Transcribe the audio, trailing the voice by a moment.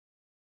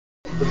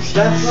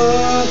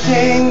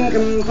Scaffolding,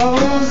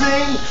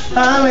 composing,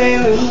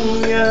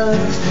 hallelujah,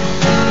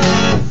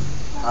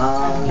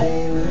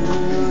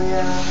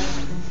 hallelujah,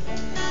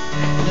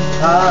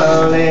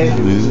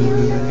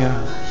 hallelujah,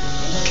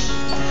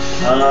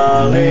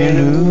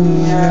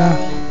 hallelujah,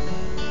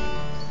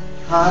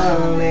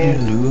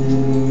 hallelujah.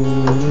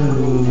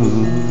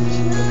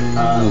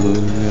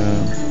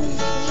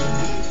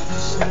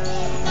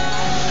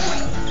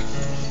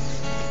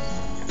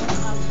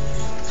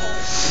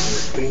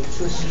 Faith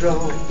was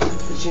strong,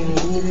 but you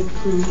needed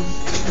proof.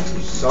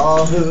 You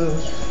saw her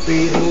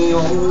bathing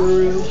on the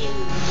roof,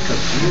 the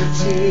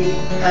beauty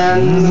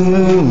and the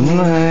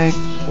moonlight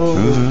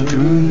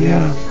overdrew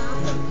ya.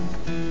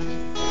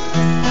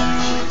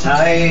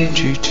 Tied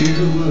you to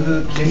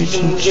her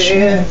kitchen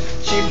chair,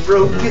 she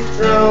broke your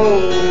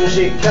throne,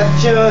 she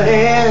cut your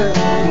hair,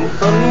 and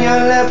from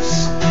your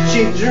lips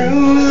she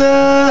drew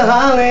the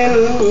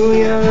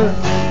hallelujah.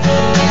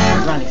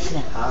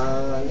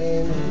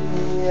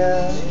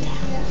 Hallelujah.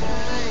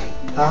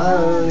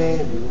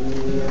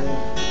 Hallelujah,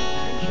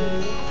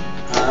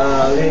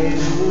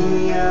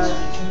 hallelujah.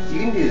 You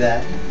can do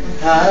that.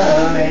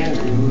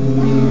 Hallelujah.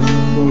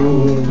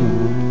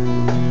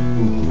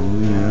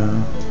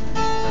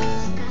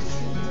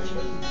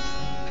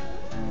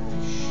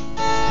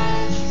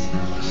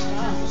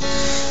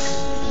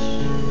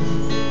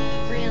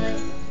 Really?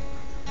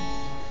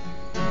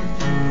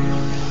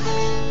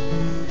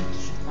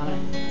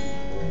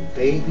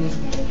 Baby,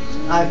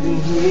 I've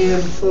been here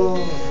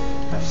before.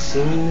 I've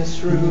seen this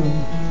room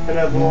and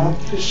I've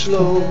walked this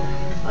floor.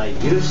 I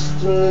used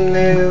to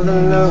live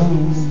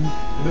alone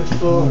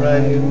before I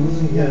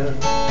knew ya.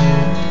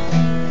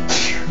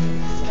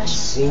 I've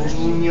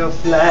seen your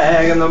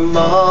flag and the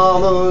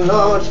marble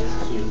arch.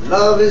 Your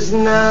love is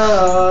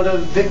now the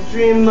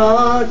victory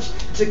march.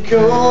 It's a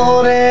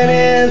cold and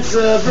it's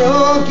a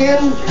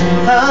broken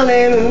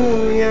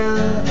hallelujah.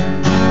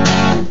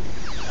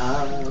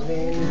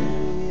 Hallelujah.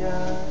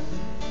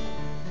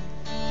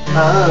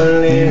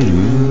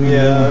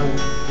 Hallelujah,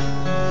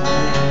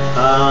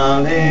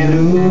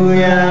 hallelujah,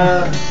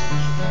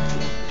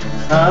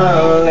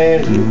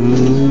 hallelujah.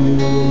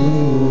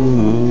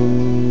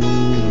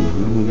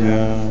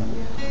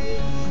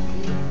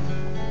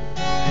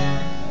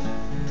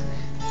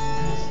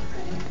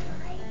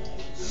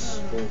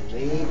 Well,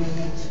 maybe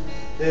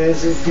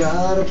there's a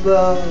God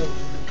above,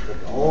 but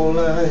all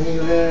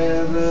I've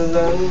ever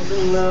learned to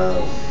know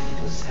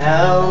was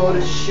how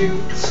to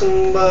shoot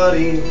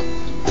somebody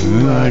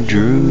who I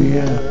drew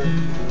ya.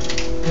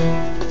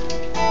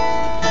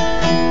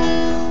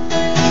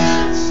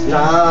 It's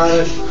not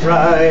a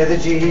cry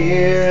that you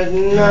hear at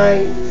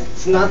night.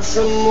 It's not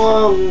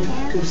someone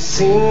who's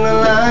seen the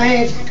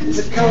light. It's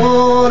a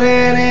cold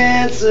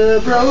and it's a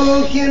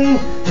broken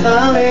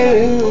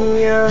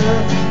hallelujah.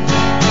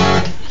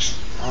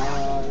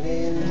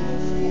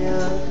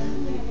 Hallelujah.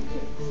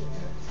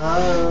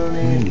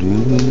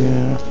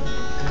 Hallelujah.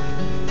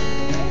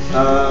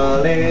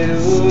 Hallelujah.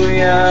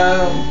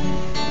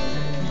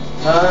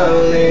 Hallelujah,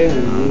 hallelujah,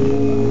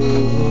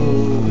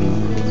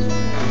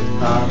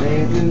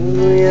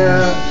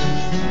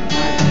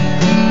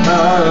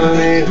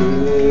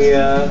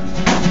 hallelujah,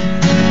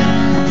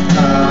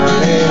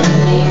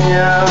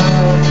 hallelujah,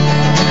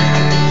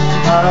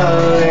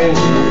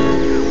 hallelujah.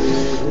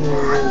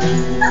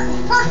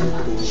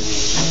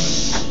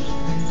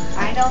 I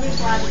know there's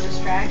a lot of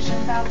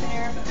distractions out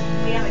there, but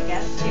we have a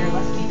guest here.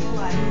 Let's be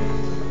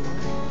polite.